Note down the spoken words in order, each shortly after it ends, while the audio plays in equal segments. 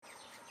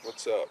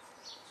What's up?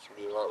 It's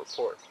gonna be a lot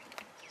report.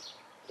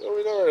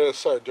 We never really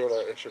started doing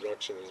our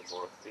introduction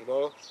anymore. You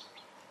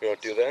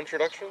want to do the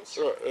introductions?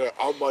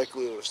 I'm Mike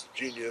Lewis,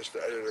 genius,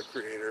 the editor,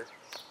 creator.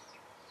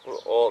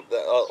 Well,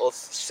 let's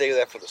save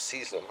that for the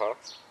season, huh?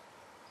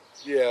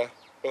 Yeah,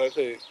 but I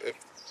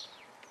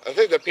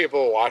think the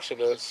people watching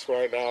this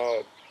right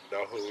now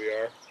know who we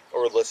are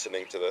Or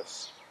listening to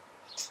this.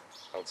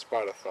 on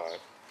Spotify.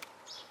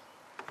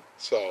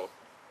 So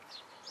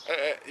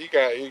you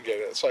get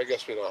it. So I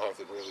guess we don't have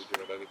to really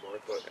do it anymore.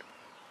 But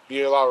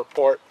be a lot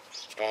report.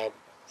 Um,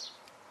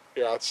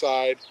 You're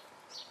outside.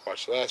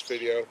 Watch the last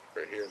video.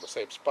 We're here in the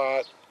same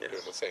spot. Yeah.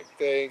 Doing the same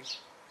thing.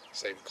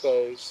 Same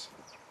clothes.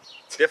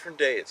 Different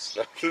days.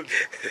 No.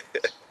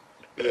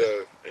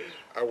 Yeah,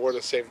 I wore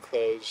the same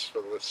clothes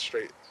for the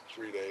straight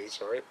 3 days.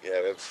 All right. Yeah,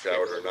 we haven't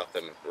showered or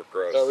nothing. We're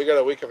gross. No, we got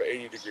a week of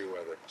 80-degree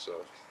weather,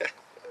 so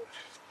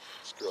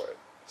screw it.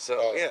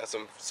 So yeah,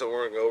 so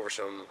we're gonna go over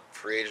some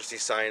free agency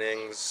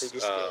signings.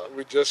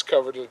 We just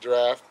covered the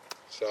draft,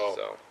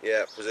 so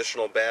yeah,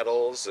 positional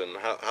battles and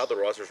how the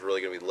roster's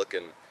really gonna be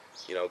looking.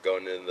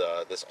 Going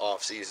into this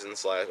off season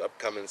 /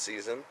 upcoming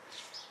season.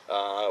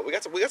 We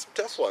got some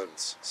tough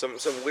ones, some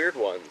weird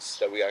ones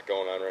that we got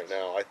going on right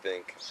now. I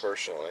think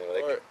personally,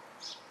 all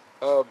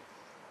right.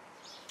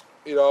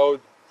 You know,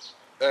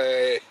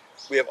 uh,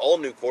 we have all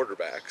new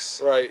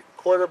quarterbacks. right,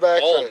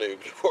 quarterback. All new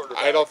quarterbacks.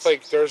 I don't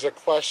think there's a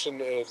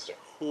question in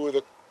who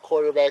the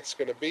quarterback's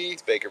going to be.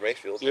 It's Baker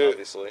Mayfield,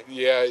 obviously.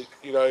 Yeah,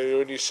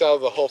 when you sell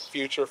the whole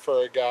future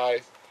for a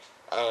guy,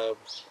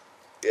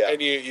 yeah,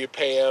 and you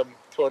pay him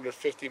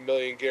 $250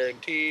 million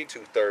guaranteed,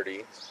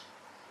 230.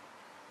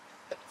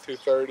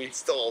 230.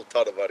 Still a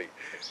ton of money.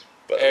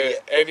 But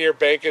and you're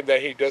banking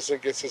that he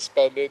doesn't get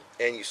suspended.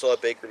 And you still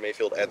have Baker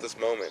Mayfield at this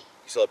moment.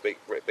 You still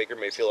have Baker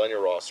Mayfield on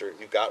your roster.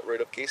 You got rid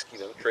of Case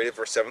Keenum, traded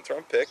for a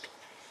 7th-round pick.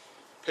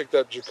 Picked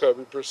up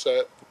Jacoby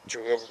Brissett.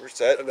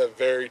 And a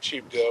very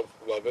cheap deal.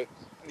 Love it.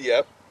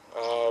 Yep.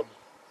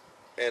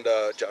 And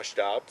Josh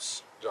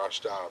Dobbs.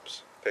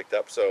 Picked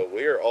up. So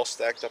we are all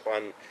stacked up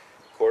on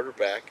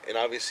quarterback. And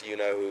obviously you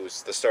know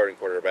who's the starting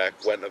quarterback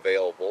when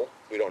available.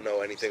 We don't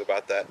know anything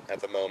about that at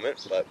the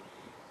moment. But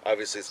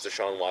obviously it's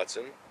Deshaun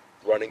Watson.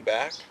 Running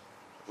back.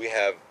 We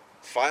have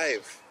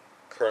 5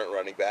 current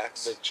running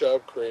backs. Nick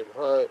Chubb, Kareem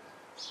Hunt,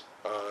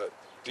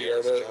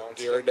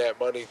 Dearnette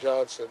Money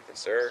Johnson. Yes,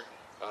 sir.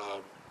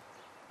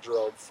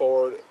 Jerome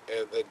Ford,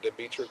 and then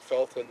Demetric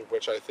Felton,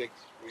 which I think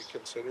we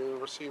consider a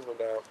receiver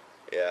now.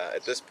 Yeah,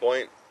 at this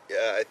point,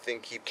 yeah, I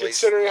think he plays...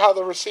 Considering how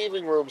the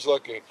receiving room's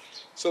looking.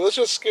 So let's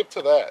just skip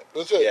to that.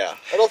 Yeah.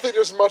 I don't think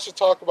there's much to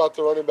talk about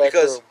the running back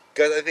room.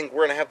 Because I think we're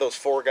going to have those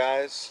 4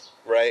 guys,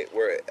 right,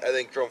 where I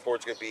think Jerome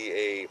Ford's going to be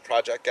a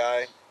project guy.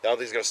 I don't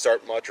think he's going to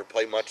start much or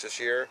play much this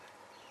year.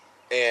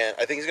 And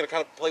I think he's going to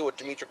kind of play what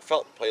Demetric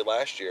Felton played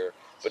last year.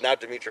 But now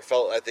Demetric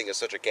Felton, I think, is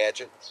such a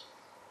gadget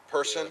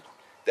person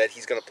that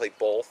he's going to play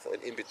both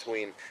and in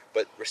between.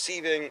 But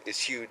receiving is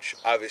huge,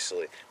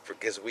 obviously,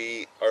 because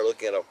we are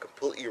looking at a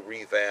completely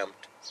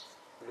revamped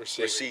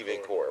receiving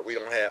core. We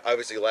don't have,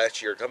 obviously,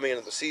 last year, coming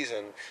into the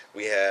season,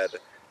 we had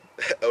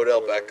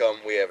Odell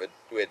Beckham, we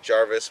had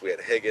Jarvis, we had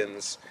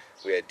Higgins,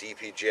 we had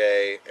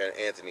DPJ, and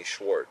Anthony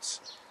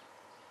Schwartz.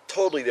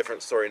 Totally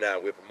different story now.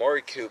 We have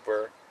Amari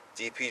Cooper,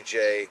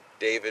 DPJ,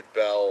 David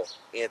Bell,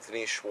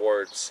 Anthony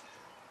Schwartz,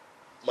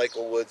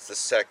 Michael Woods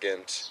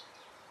II.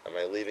 Am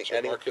I leaving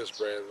anyone?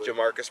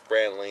 Jamarcus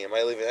Brantley. Am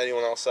I leaving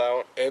anyone else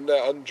out? And the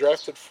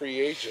undrafted free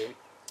agent,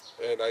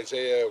 and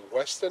Isaiah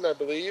Weston, I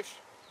believe.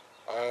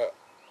 I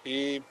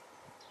believe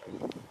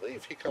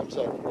he comes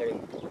up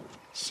from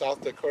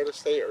South Dakota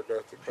State or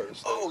North Dakota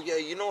State. Oh yeah,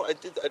 I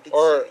did.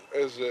 Or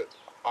is it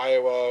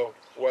Iowa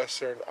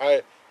Western?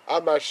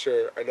 I'm not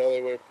sure. I know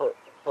they wear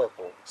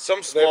purple.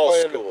 Some small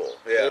school.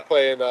 Yeah.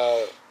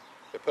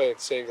 They play in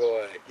single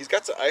A. He's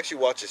got to. I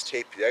actually watched his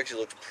tape. He actually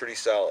looks pretty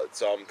solid.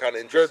 So I'm kind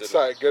of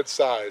interested. Good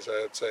size.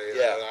 I'd say.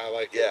 Yeah, I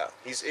like it. Yeah,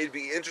 it'd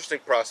be an interesting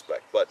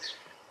prospect, but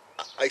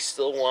I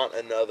still want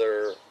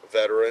another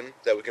veteran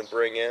that we can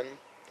bring in.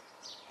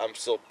 I'm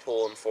still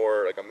pulling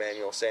for like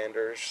Emmanuel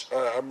Sanders.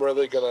 I'm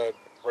really gonna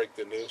break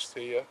the news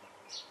to you,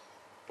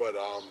 but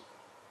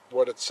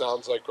what it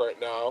sounds like right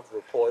now,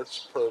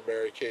 reports per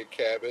Mary Kate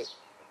Cabot,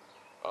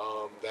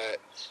 that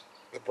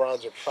the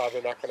Browns are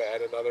probably not going to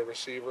add another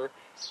receiver.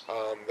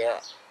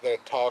 Their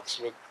talks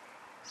with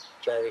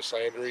Jarvis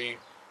Landry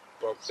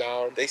broke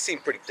down. They seem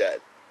pretty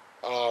dead.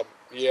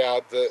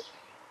 Yeah,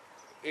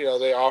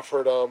 they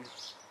offered him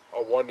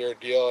a 1-year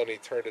deal and he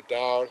turned it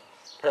down.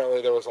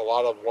 Apparently there was a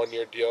lot of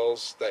 1-year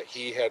deals that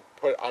he had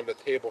put on the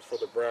table for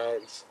the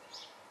Browns,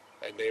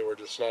 and they were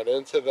just not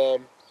into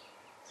them.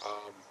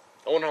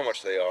 I wonder how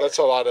much they are. That's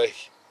a lot of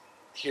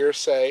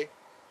hearsay.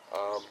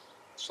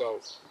 So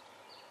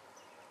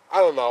I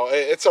don't know.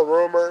 It's a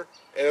rumor,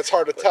 and it's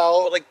hard to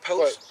tell. But like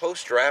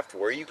post draft,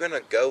 where are you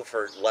gonna go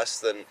for less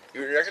than?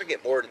 You're not gonna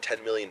get more than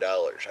 $10 million.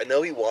 I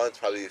know he wants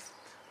probably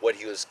what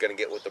he was gonna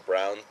get with the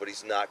Browns, but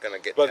he's not gonna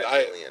get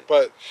 $10 million.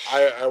 But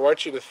I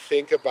want you to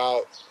think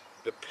about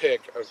the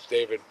pick of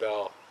David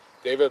Bell.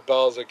 David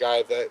Bell is a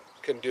guy that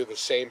can do the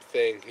same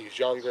thing. He's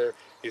younger.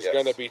 He's Yes.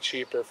 going to be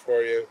cheaper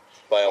for you.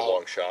 By a Um,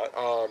 long shot.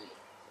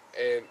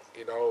 And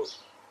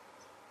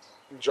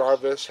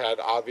Jarvis had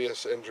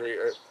obvious Yeah.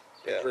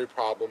 injury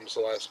problems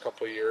the last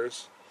couple of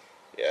years.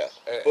 Yeah.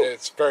 But,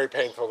 It's very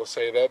painful to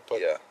say that,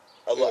 but yeah.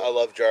 I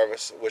love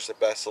Jarvis. Wish the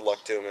best of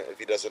luck to him if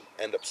he doesn't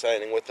end up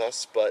signing with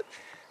us. But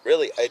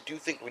really, I do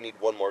think we need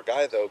one more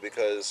guy though,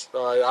 because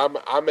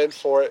I'm in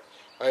for it.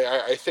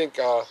 I think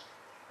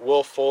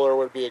Will Fuller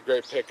would be a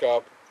great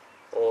pickup,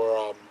 or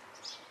um,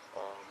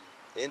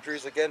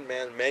 injuries again,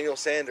 man. Emmanuel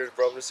Sanders,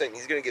 bro. I'm just saying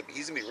he's gonna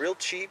be real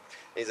cheap.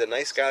 And he's a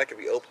nice guy that can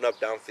be opened up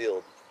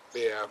downfield.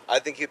 yeah, I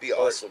think he'd be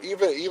or awesome.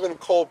 even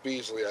Cole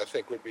Beasley. I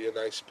think would be a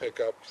nice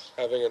pickup,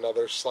 having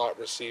another slot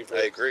receiver.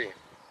 I agree.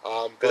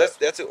 But Because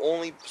that's the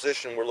only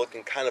position we're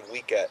looking kind of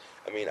weak at.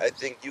 I mean, I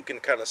think you can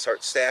kind of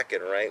start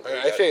stacking, right? Where you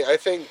I, I got, think I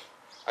think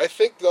I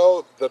think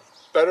though the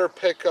better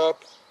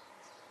pickup,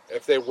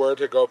 if they were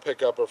to go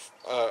pick up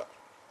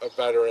a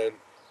veteran,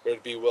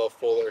 would be Will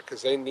Fuller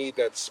because they need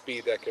that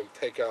speed that can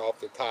take it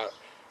off the top.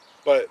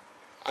 But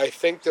I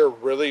think they're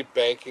really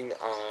banking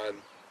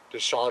on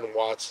Deshaun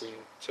Watson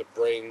to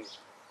bring,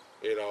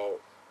 you know,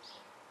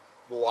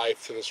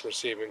 life to this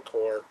receiving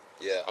core.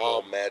 yeah, Um,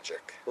 little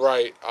magic.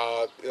 right,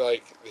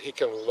 like he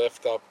can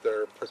lift up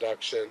their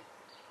production,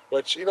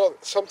 which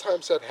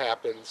sometimes that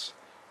happens.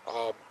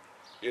 Um,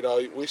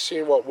 we've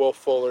seen what Will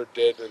Fuller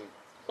did in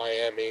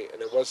Miami,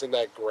 and it wasn't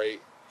that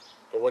great.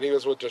 But when he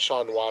was with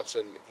Deshaun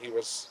Watson, he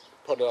was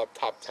putting up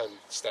top 10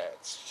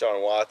 stats.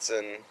 Sean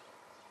Watson,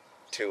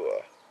 Tua.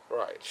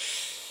 Right.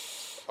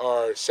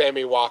 Or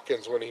Sammy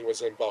Watkins when he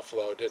was in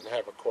Buffalo didn't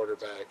have a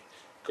quarterback,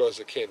 goes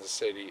to Kansas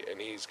City and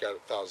he's got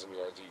 1,000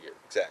 yards a year.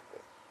 Exactly.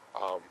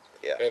 Um,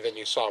 Yeah. and then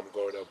you saw him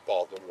go to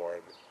Baltimore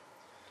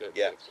and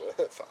Yeah.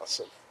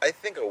 1,000. I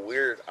think a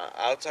weird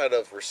outside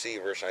of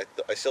receivers.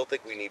 I still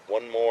think we need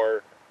one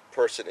more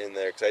person in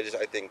there because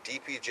I think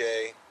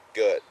DPJ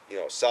good.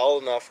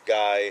 Solid enough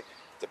guy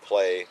to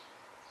play.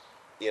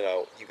 You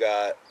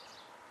got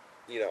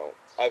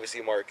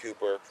obviously Amari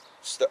Cooper,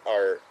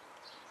 our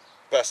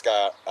best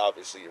guy,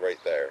 obviously right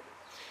there.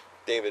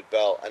 David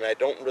Bell, and I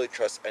don't really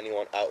trust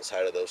anyone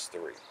outside of those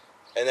three.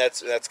 And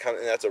that's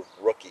a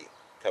rookie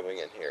coming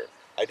in here.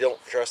 I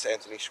don't trust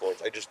Anthony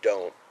Schwartz. I just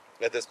don't.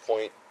 At this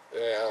point,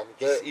 Yeah.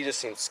 he just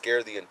seemed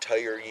scared the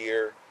entire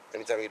year.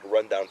 Anytime he'd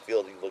run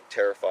downfield, he looked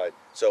terrified.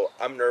 So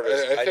I'm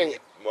nervous. I I think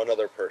need one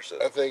other person.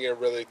 I think it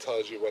really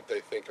tells you what they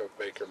think of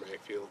Baker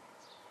Mayfield,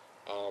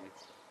 um,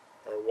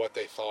 or what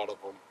they thought of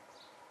him.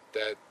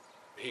 That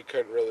he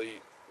couldn't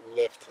really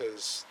lift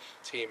his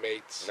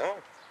teammates. No.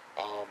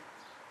 Um,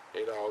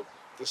 you know,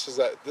 this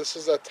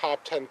is a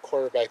top 10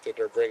 quarterback that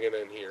they're bringing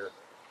in here,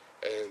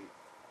 and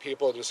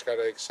people just got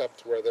to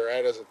accept where they're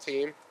at as a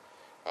team.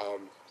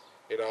 Um,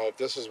 if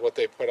this is what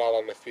they put out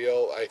on the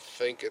field, I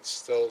think it's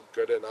still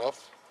good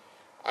enough.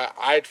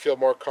 I'd feel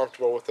more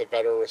comfortable with a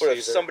veteran But receiver.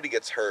 if somebody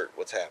gets hurt,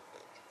 what's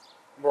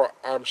happening?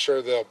 I'm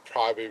sure they'll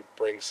probably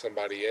bring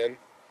somebody in,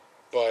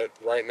 but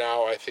right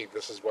now I think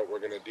this is what we're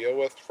going to deal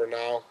with for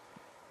now,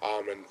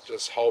 and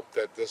just hope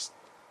that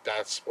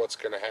that's what's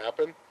going to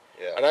happen.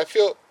 Yeah. And I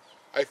feel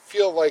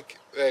like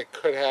that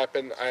could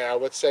happen. I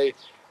would say,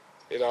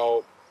 you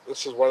know,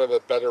 this is one of the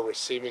better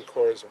receiving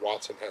cores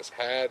Watson has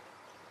had.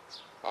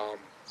 Um,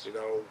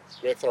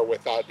 with or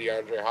without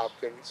DeAndre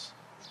Hopkins.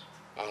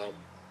 Um,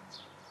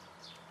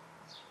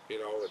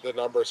 the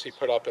numbers he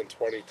put up in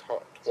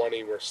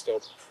 2020 were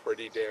still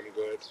pretty damn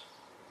good.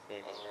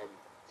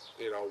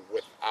 Mm-hmm.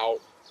 Without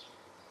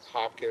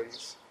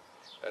Hopkins.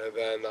 And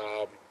then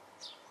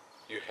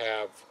you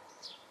have,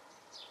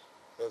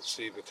 let's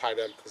see, the tight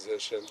end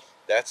position.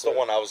 That's the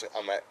one I'm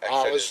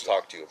excited to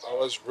talk to you I about.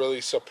 was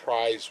really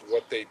surprised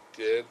what they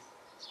did.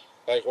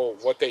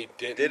 What they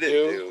didn't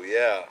do,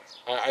 yeah.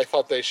 I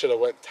thought they should have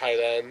went tight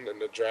end in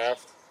the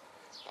draft.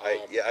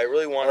 I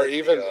really wanted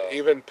or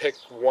even pick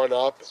one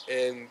up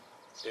in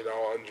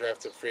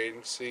undrafted free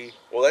agency.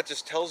 Well, that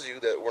just tells you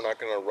that we're not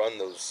going to run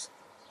those,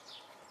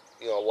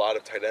 a lot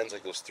of tight ends,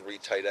 like those 3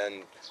 tight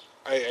end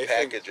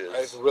packages.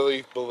 I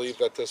really believe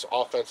that this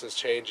offense is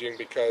changing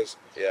because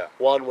yeah.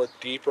 one, we're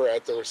deeper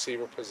at the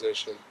receiver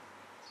position.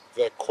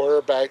 The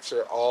quarterbacks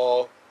are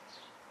all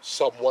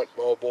somewhat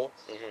mobile.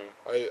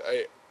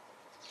 Mm-hmm.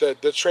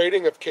 The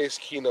trading of Case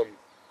Keenum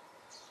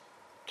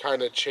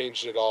kind of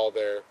changed it all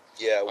there.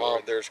 Yeah,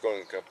 they're going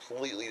in a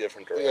completely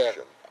different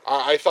direction. Yeah,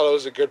 I thought it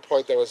was a good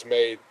point that was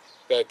made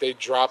that they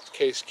dropped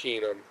Case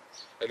Keenum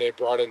and they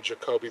brought in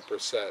Jacoby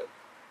Brissett.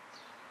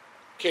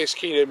 Case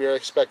Keenum, you're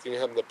expecting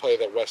him to play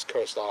the West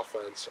Coast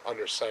offense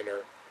under center.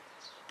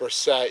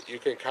 Brissett, you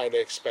can kind of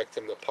expect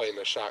him to play in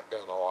the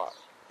shotgun a lot.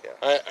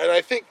 Yeah. And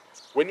I think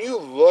when you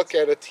look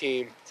at a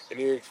team and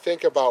you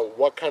think about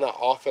what kind of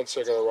offense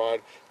they're going to run,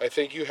 I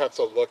think you have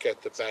to look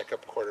at the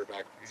backup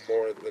quarterback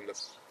more than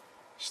the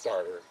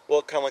starter.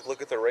 Well, kind of like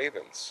look at the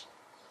Ravens.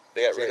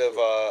 They got rid of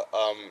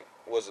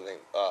what was his name?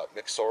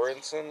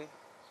 McSorensen?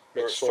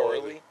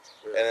 McSorley.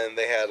 Yeah. And then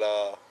they had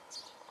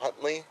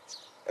Huntley.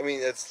 I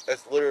mean, that's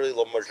literally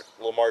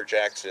Lamar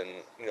Jackson,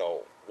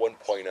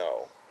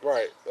 1.0.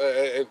 Right.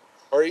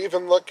 Or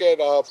even look at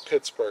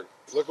Pittsburgh.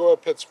 Look at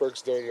what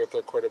Pittsburgh's doing with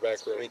their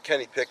quarterback room. I mean,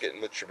 Kenny Pickett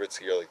and Mitch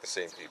Trubisky are like the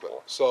same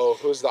people. So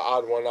who's the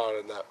odd one out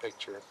in that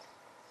picture?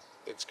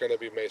 It's going to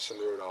be Mason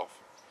Rudolph.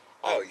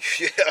 Oh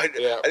yeah,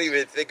 Yeah. I didn't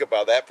even think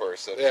about that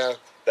person. Yeah,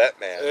 That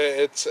man.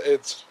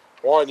 it's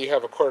one. You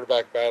have a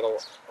quarterback battle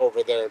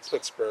over there in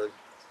Pittsburgh,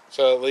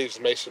 so it leaves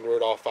Mason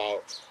Rudolph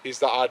out. He's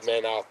the odd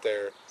man out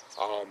there.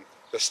 Um,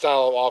 the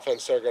style of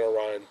offense they're going to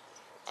run.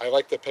 I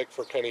like the pick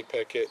for Kenny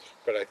Pickett,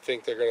 but I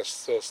think they're going to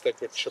still stick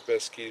with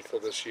Trubisky for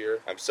this year.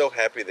 I'm so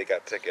happy they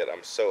got Pickett.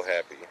 I'm so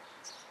happy.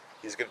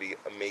 He's going to be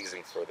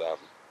amazing for them.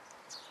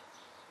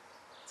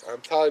 I'm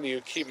telling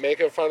you, keep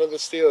making fun of the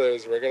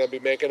Steelers. We're going to be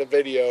making a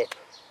video,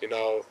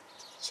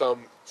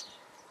 some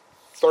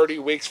 30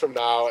 weeks from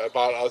now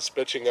about us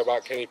bitching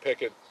about Kenny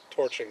Pickett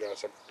torching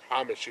us. I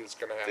promise you it's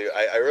going to happen. Dude,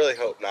 I really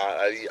hope not.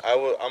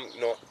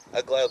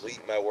 I gladly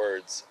eat my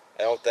words.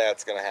 I don't think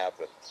that's going to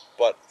happen.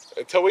 But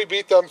Until we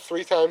beat them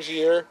 3 times a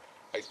year,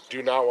 I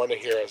do not want to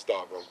hear us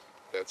dog them.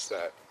 That's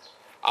that.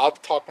 I'll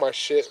talk my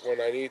shit when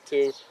I need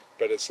to,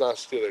 but it's not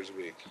Steelers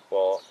week.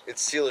 well,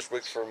 it's Steelers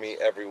week for me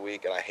every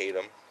week, and I hate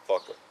them.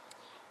 Fuck them.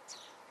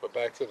 But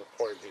back to the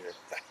point here.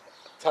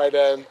 Tight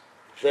end,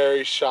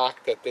 very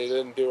shocked that they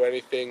didn't do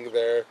anything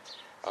there.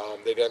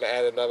 They didn't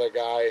add another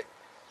guy.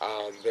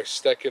 They're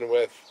sticking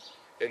with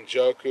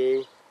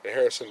Njoku and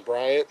Harrison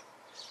Bryant.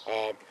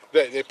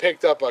 They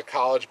picked up a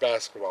college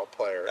basketball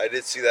player. I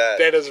did see that.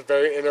 That is a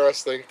very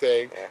interesting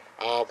thing.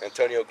 Yeah.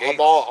 Antonio Gates.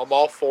 I'm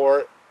all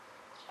for it.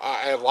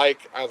 I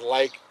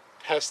like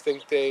testing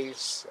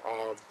things.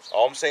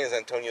 All I'm saying is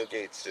Antonio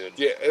Gates, dude.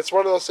 Yeah, it's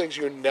one of those things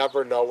you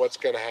never know what's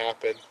going to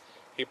happen.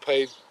 He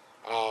played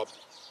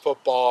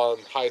football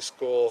in high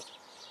school,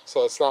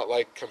 so it's not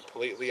like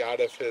completely out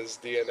of his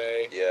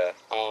DNA. Yeah.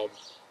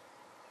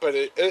 But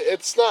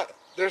it's not.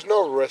 There's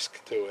no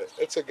risk to it.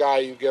 It's a guy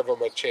you give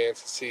him a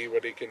chance to see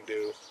what he can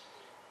do.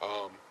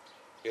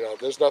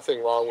 There's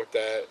nothing wrong with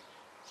that.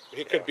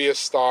 He could be a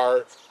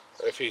star.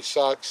 If he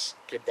sucks,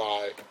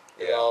 goodbye.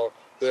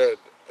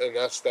 And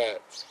that's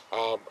that.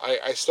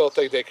 I still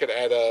think they could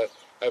add a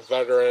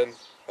veteran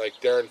like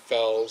Darren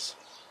Fells,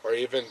 or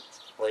even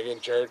bring in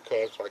Jared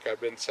Cook, like I've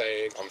been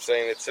saying. I'm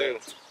saying it too.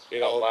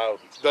 Out loud.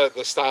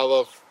 The style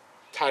of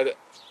tight.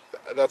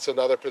 That's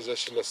another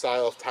position. The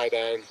style of tight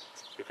end.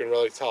 You can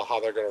really tell how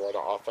they're going to run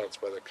an offense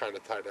by the kind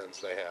of tight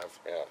ends they have.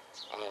 Yeah.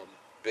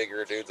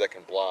 Bigger dudes that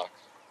can block.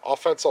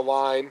 Offensive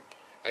line,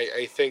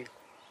 I think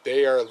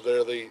they are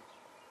literally,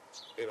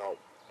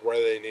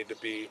 where they need to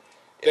be.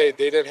 Yeah.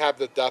 They didn't have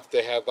the depth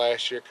they had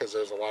last year because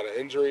there's a lot of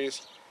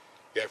injuries.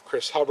 You have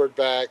Chris Hubbard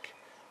back.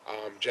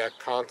 Jack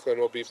Conklin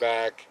will be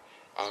back.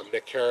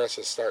 Nick Harris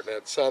is starting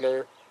at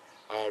center.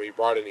 You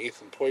brought in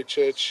Ethan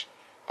Poicic.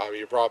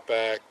 You brought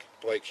back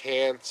Blake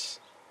Hance.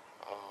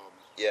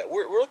 Yeah,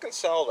 we're looking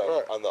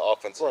solid on the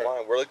offensive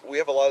line. We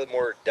have a lot of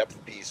more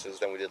depth pieces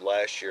than we did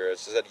last year.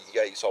 As I said,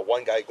 you saw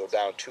one guy go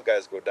down, 2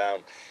 guys go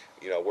down.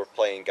 We're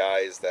playing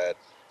guys that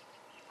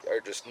are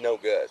just no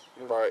good.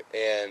 Right.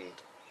 And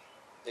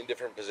in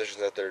different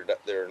positions that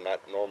they're not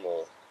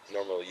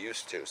normally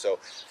used to. So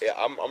yeah,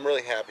 I'm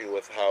really happy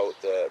with how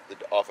the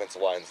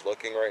offensive line's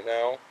looking right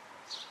now.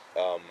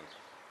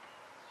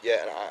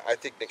 And I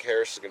think Nick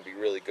Harris is going to be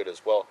really good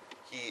as well.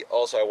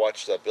 I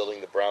watched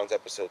Building the Browns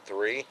episode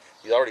 3.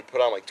 He's already put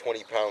on like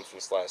 20 pounds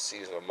since last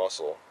season of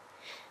muscle.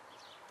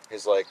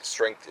 His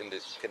strength and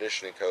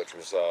conditioning coach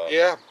was.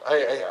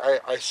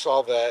 I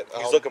saw that.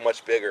 He's looking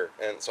much bigger,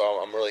 and so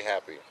I'm really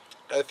happy.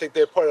 I think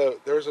there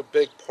was a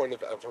big point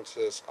of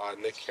emphasis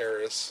on Nick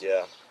Harris.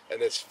 Yeah.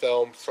 And his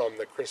film from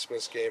the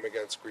Christmas game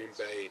against Green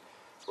Bay,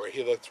 where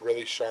he looked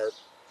really sharp.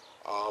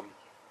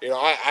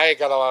 I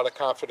got a lot of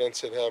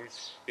confidence in him.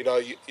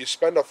 You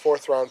spend a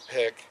 4th round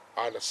pick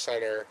on a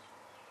center,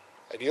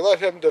 and you let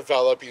him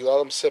develop. You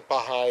let him sit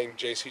behind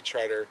J.C.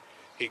 Treader.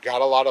 He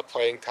got a lot of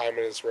playing time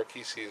in his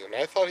rookie season.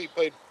 I thought he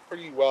played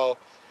pretty well.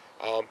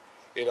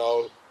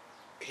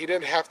 He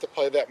didn't have to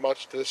play that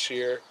much this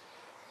year.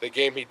 The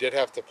game he did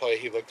have to play,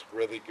 he looked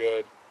really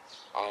good.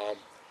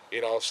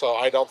 So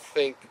I don't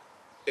think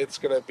it's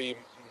going to be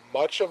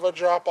much of a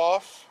drop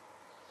off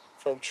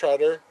from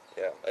Treader.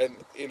 Yeah. And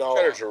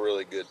Treader's a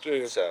really good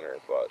center,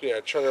 but yeah,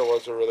 Treader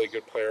was a really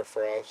good player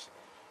for us.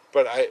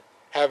 But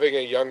having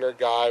a younger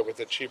guy with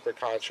a cheaper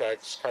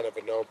contract is kind of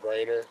a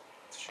no-brainer.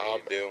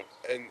 You do.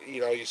 And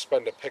you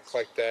spend a pick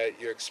like that,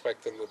 you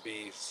expect them to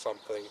be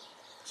something.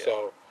 Yeah.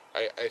 So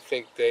I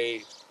think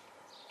they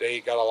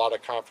got a lot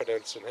of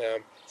confidence in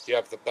him. You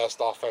have the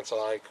best offensive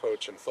line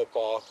coach in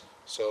football,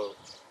 so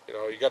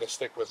you got to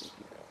stick with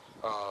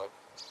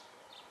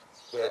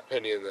their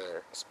opinion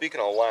there. Speaking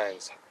of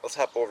lines, let's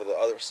hop over to the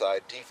other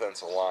side,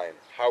 defensive line.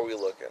 How are we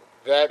looking?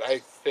 That I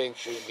think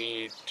we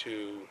need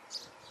to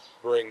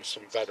bring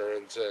some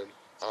veterans in,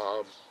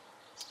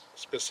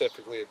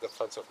 specifically a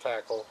defensive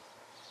tackle.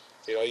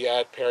 You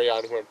had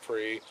Perrion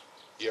Winfrey.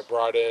 You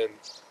brought in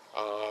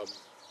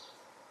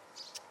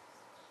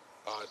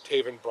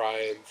Taven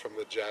Bryan from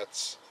the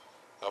Jets,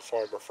 a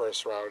former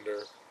first rounder.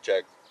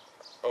 Jack.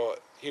 Oh,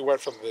 he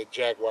went from the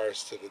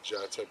Jaguars to the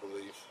Jets, I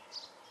believe.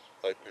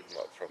 I picked him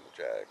up from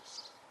the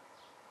Jags.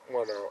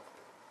 Well, no,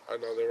 I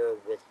know they were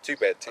with. Too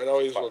bad team. I know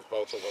he's Fine. with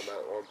both of them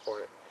at one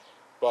point,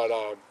 but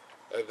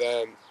and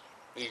then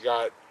you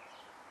got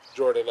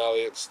Jordan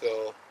Elliott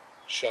still,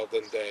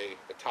 Sheldon Day,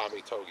 and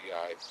Tommy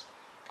Togiai.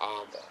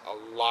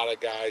 A lot of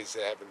guys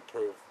that have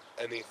improved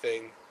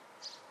anything.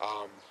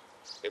 Um,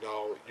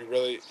 you're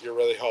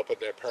really hoping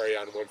that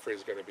Perion Winfrey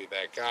is going to be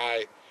that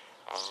guy.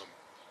 Um,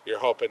 you're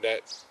hoping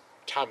that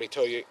Tommy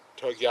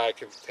Togiai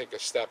can take a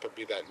step and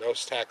be that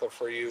nose tackle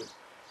for you.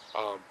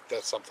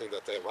 That's something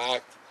that they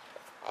lacked.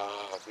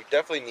 We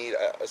definitely need.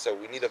 So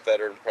we need a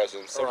veteran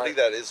presence, somebody Right.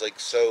 that is like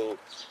so.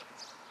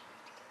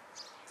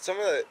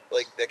 Someone that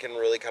that can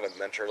really kind of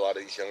mentor a lot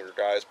of these younger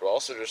guys, but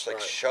also just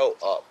Right. show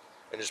up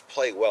and just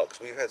play well. Because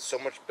we've had so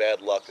much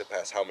bad luck the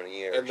past how many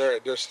years? And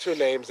there's two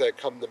names that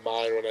come to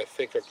mind when I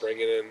think of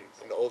bringing in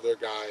an older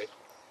guy.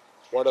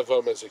 One of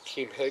them is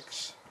Akeem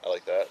Hicks I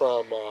like that.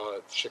 from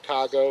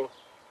Chicago.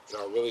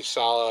 Really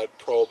solid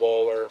Pro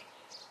Bowler.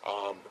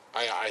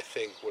 I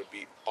think would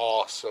be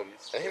awesome.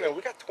 And hey man,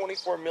 we got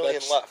 24 million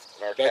Next- left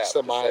in our cap. Next to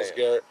just Miles saying.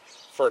 Garrett.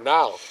 For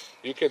now,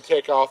 you can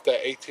take off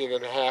that 18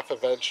 and a half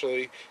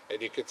eventually,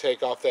 and you can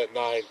take off that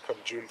 9 come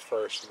June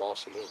 1st from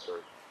Austin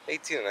Hooper.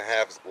 18 and a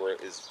half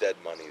is dead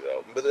money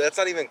though. But that's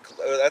not even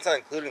that's not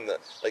including the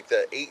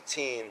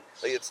 18.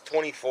 It's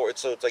 24.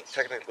 So it's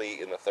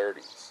technically in the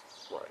 30s.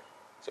 Right.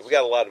 So we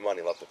got a lot of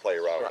money left to play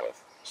around Right.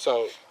 with.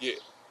 So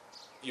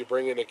you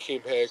bring in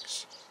Akeem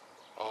Hicks.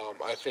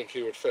 I think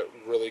he would fit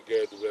really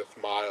good with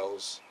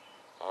Miles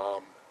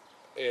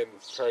and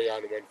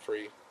Perion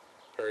Winfrey.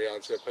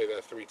 Perion's going to play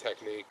that 3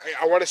 technique.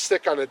 I want to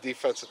stick on the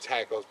defensive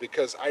tackles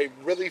because I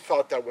really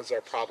thought that was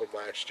our problem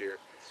last year.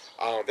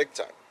 Big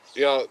time.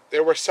 They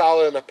were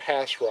solid in a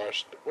pass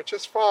rush, which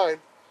is fine,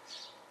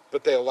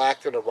 but they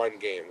lacked in a run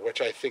game,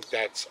 which I think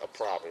that's a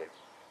problem.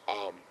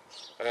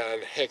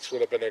 And Hicks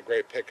would have been a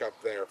great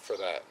pickup there for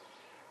that.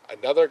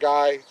 Another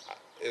guy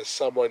is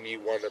someone you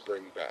want to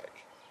bring back.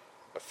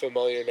 A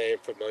familiar name,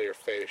 familiar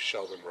face,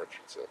 Sheldon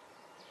Richardson.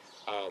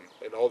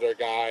 An older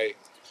guy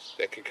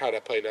that can kind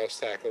of play nose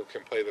tackle,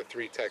 can play the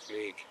 3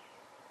 technique,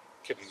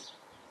 can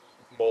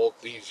mold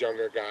these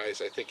younger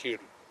guys. I think he would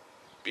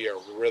be a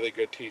really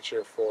good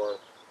teacher for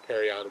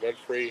Perion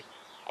Winfrey.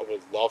 I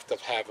would love to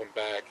have him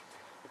back.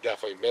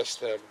 Definitely missed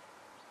him.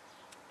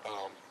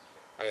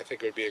 I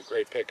think it would be a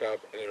great pickup,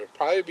 and it would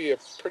probably be a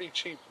pretty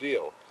cheap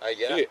deal.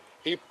 Yeah.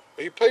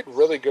 He played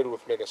really good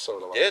with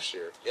Minnesota last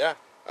year. Yeah.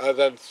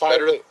 Then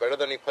finally, Better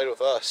than he played with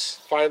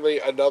us. finally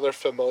another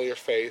familiar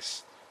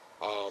face,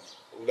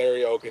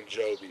 Larry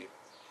Ogunjobi.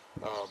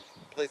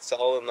 Played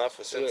solid enough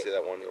with Cincy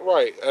that one year.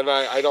 Right, and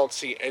I don't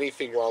see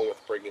anything wrong with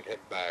bringing him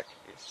back.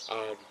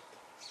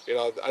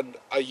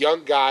 A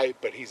young guy,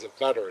 but he's a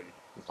veteran.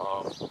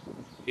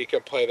 He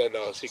can play the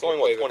nose. He He's can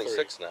only play the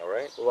 26 now,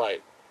 right? three.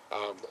 Right.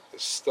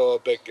 Still a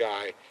big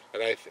guy,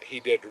 and he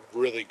did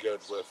really good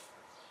with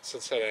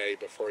Cincinnati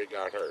before he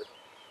got hurt.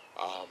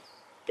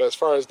 But as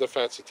far as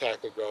defensive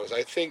tackle goes,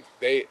 I think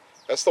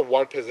that's the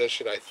one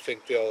position I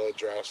think they'll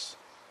address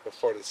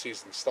before the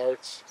season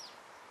starts.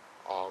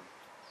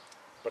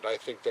 But I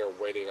think they're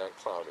waiting on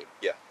Clowney.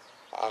 Yeah.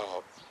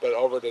 But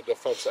over the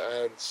defensive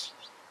ends,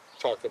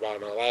 talked about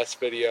in our last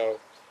video,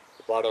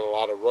 we brought in a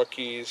lot of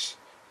rookies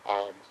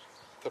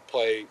to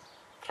play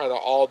kind of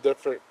all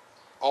different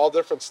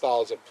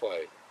styles of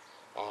play.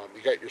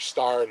 You got your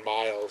star in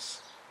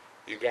Miles.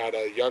 You got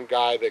a young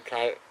guy that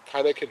kind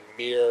of can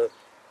mirror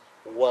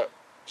what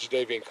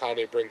Jadeveon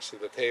Clowney brings to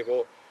the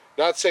table.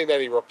 Not saying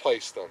that he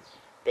replaced them,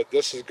 but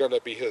this is going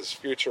to be his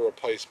future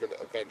replacement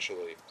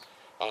eventually.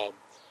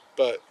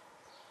 But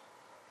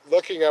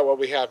looking at what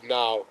we have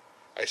now,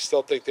 I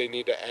still think they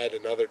need to add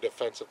another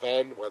defensive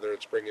end, whether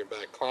it's bringing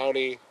back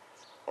Clowney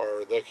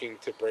or looking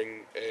to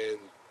bring in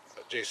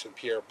Jason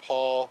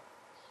Pierre-Paul.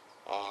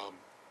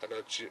 I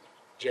know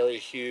Jerry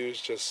Hughes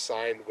just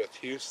signed with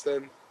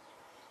Houston.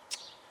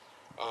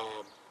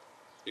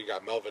 You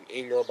got Melvin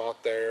Ingram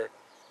out there.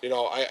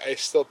 I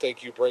still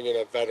think you bring in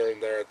a veteran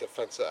there at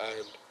defensive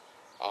end.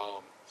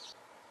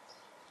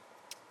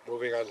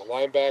 Moving on to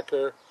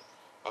linebacker.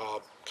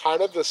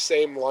 Kind of the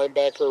same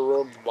linebacker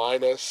room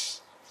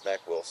minus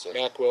Mac Wilson.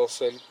 Mac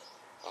Wilson.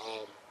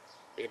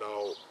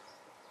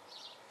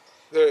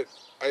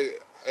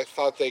 I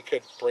thought they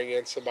could bring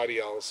in somebody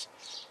else,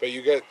 but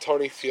you get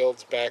Tony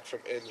Fields back from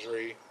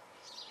injury.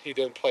 He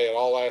didn't play at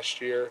all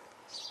last year.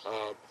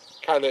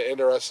 Kind of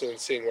interested in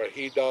seeing what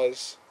he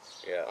does.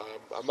 Yeah.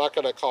 I'm not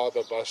going to call it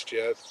a bust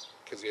yet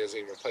because he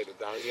hasn't even played it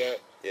down yet.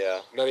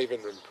 Yeah. Not even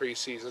in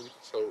preseason,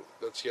 so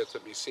that's yet to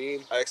be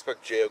seen. I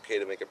expect JOK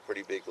to make a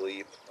pretty big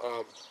leap.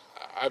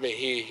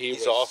 He's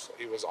was awesome.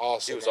 He was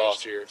awesome He was last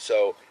awesome. year.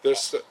 So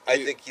I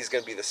he- think he's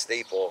going to be the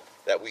staple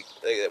that we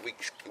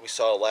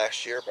saw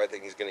last year. But I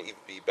think he's going to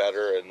even be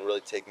better and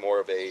really take more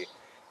of a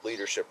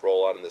leadership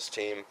role on this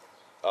team.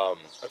 I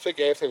think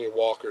Anthony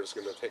Walker is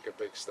going to take a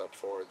big step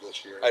forward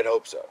this year. I'd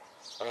hope so.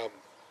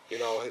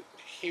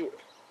 He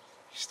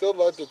still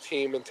led the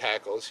team in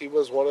tackles. He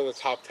was one of the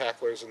top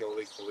tacklers in the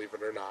league, believe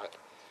it or not.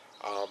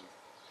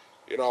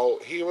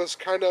 He was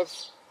kind of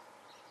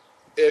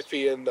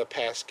iffy in the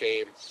pass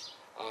game.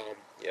 Um,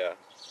 Yeah.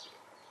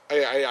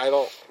 I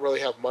don't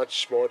really have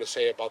much more to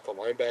say about the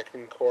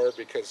linebacking core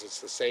because it's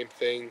the same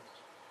thing,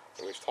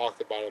 and we've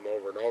talked about them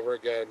over and over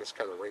again. It's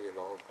kind of ringing the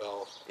old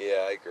bell.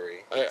 Yeah, I agree.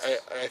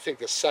 I think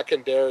the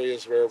secondary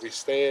is where we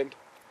stand.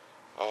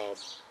 Um,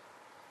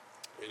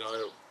 you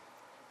know,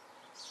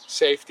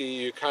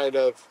 safety,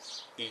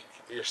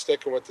 you're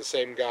sticking with the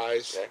same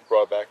guys. Yeah,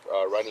 brought back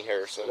Ronnie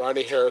Harrison.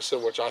 Ronnie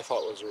Harrison, which I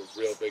thought was a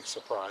real big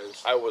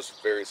surprise. I was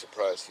very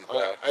surprised he's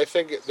back. I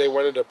think they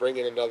wanted to bring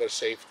in another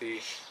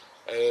safety,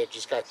 and it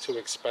just got too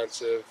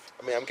expensive.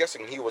 I mean, I'm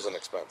guessing he wasn't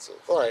expensive.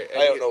 Right. I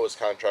don't know what his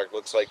contract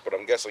looks like, but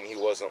I'm guessing he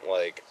wasn't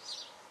like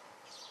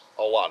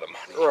a lot of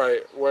money.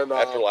 Right. When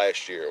After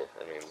last year,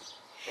 I mean,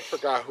 I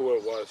forgot who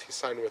it was. He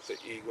signed with the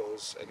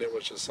Eagles, and it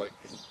was just like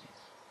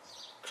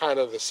kind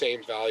of the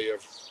same value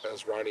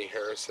as Ronnie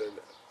Harrison,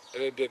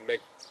 and it didn't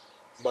make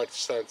much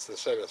sense to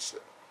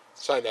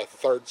sign a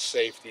third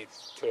safety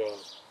to a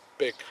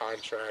big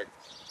contract.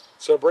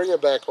 So bringing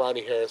back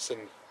Ronnie Harrison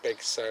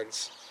makes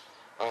sense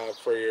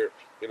for your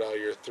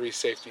three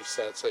safety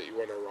sets that you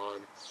want to run.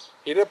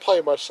 He didn't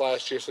play much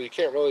last year, so you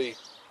can't really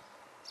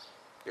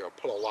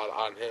put a lot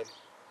on him.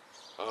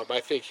 I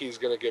think he's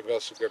going to give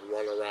us a good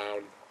run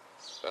around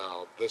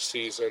this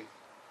season.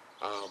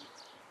 Um,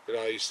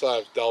 you still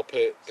have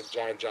Delpit and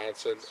John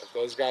Johnson. If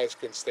those guys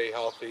can stay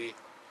healthy,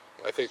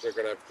 I think they're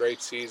going to have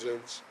great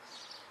seasons.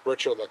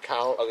 Richard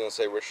LeCount. I was gonna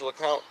say Richard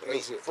LeCount. I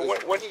mean,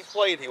 when he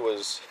played, he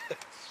was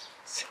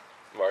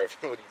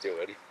Marvin. What are you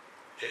doing?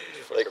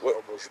 Like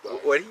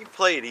when he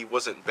played, he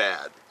wasn't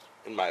bad,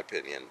 in my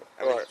opinion.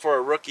 I mean, Right. for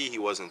a rookie, he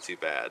wasn't too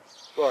bad.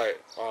 Right.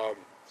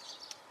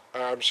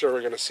 I'm sure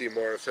we're going to see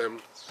more of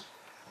him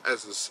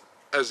as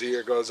the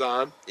year goes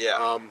on.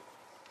 Yeah.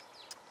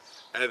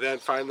 And then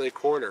finally,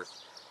 corner.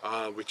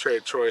 We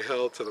traded Troy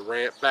Hill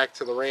to back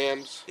to the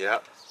Rams. Yeah.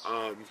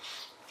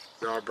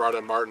 I brought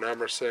in Martin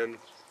Emerson.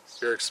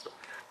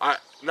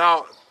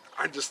 Now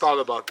I just thought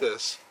about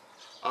this.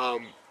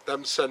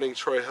 Them sending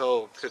Troy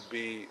Hill could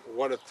be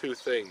one of two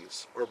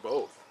things, or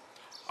both.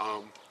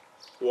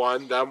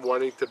 One, them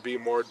wanting to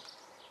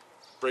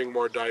bring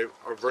more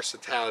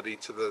versatility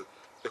to the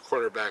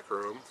cornerback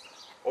room,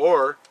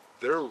 or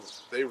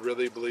they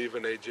really believe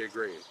in AJ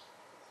Green.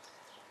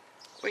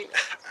 I mean,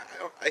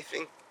 I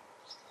think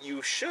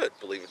you should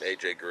believe in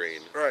AJ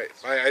Green. Right.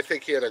 I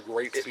think he had a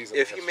great season.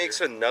 If he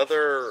makes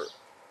another,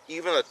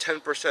 even a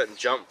 10%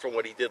 jump from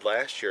what he did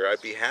last year,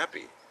 I'd be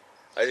happy.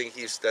 I think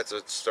that's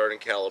a starting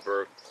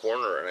caliber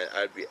corner, and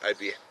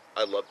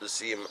I'd love to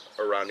see him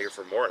around here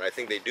for more. And I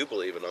think they do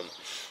believe in him.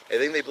 I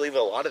think they believe in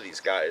a lot of these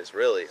guys,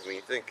 really. I mean,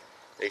 you think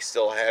they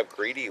still have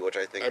Greedy, which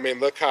I think. I mean,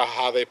 look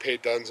how they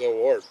paid Denzel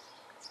Ward.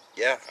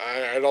 Yeah.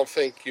 I don't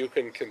think you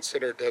can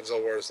consider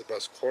Denzel Ward as the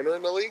best corner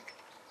in the league,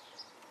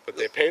 but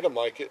they paid him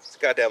like it. It's a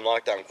goddamn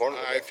lockdown corner.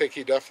 I think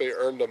he definitely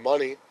earned the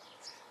money.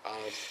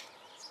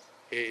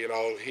 He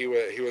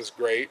was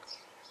great.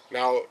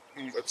 Now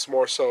it's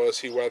more so is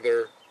he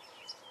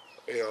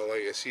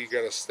is he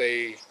gonna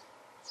stay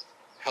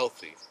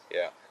healthy?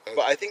 Yeah,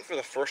 but I think for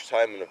the first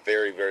time in a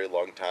very, very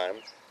long time,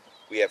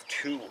 we have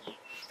two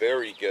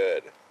very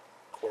good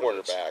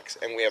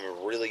cornerbacks, and we have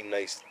a really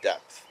nice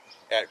depth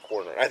at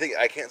corner.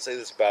 I can't say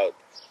this about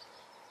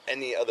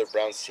any other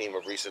Browns team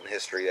of recent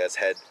history that's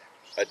had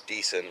a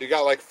decent. You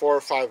got like 4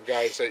 or 5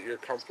 guys that you're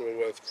comfortable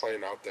with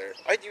playing out there.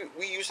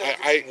 We used to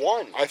have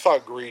one. I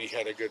thought Greedy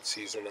had a good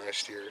season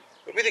last year.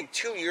 But we think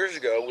 2 years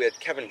ago we had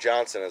Kevin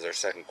Johnson as our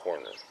second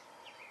corner.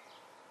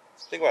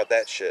 Think about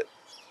that shit.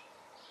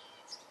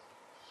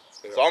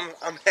 Yeah. So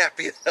I'm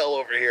happy as hell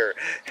over here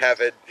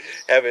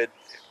having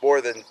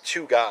more than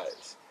 2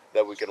 guys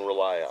that we can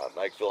rely on.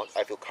 I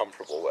feel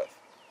comfortable with.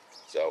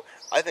 So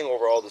I think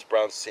overall this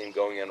Browns team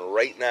going in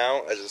right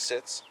now as it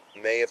sits,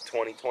 May of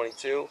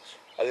 2022,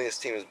 I think this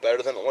team is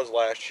better than it was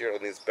last year. I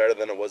think it's better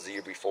than it was the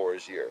year before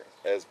his year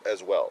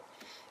as well.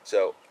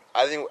 So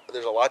I think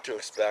there's a lot to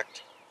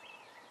expect.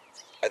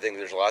 I think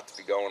there's a lot to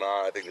be going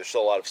on. I think there's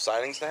still a lot of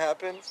signings to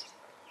happen.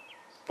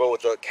 But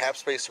with the cap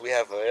space we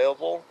have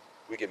available,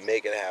 we can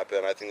make it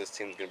happen. I think this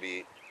team's going to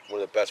be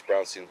one of the best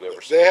Browns teams we've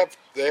ever seen.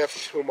 They have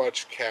too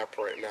much cap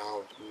right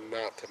now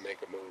not to make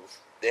a move.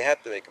 They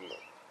have to make a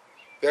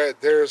move.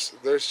 There's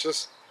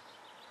just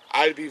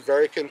I'd be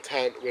very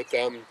content with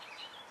them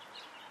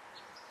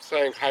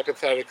saying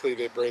hypothetically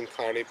they bring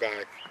Clowney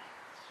back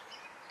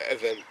and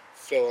then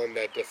fill in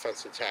that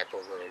defensive tackle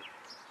room.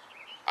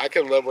 I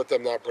can live with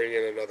them not bringing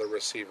in another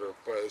receiver,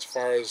 but as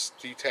far as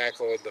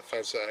D-tackle and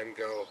defensive end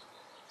go,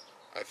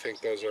 I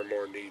think those are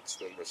more needs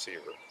than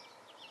receiver.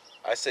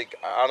 I say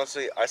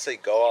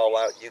go all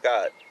out. You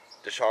got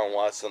Deshaun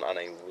Watson on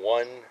a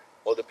one.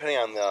 Well, depending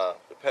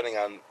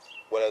on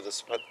whether the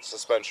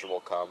suspension will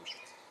come,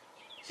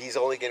 he's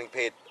only getting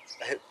paid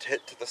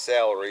hit to the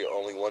salary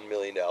only $1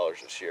 million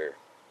this year.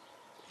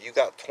 You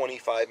got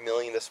 $25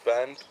 million to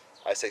spend.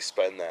 I say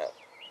spend that.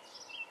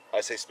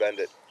 I say spend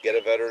it. Get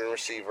a veteran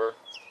receiver.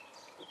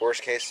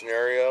 Worst case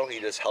scenario, he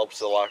just helps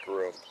the locker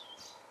room,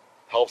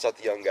 helps out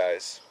the young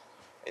guys.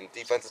 And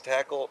defensive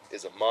tackle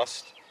is a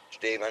must.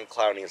 Jadeveon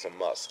Clowney is a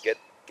must. Get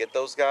get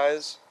those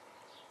guys,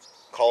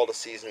 call it a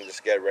season and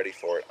just get ready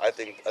for it. I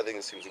think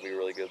this team's gonna be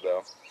really good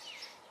though.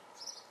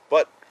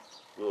 But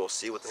we will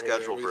see what the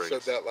schedule we brings.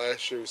 said that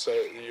last year. We said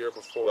it the year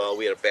before. Well,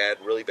 we had a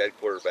really bad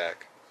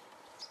quarterback.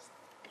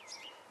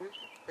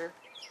 Yeah.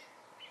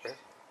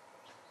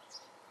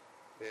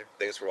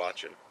 Thanks for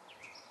watching.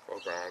 Well,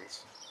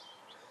 Browns.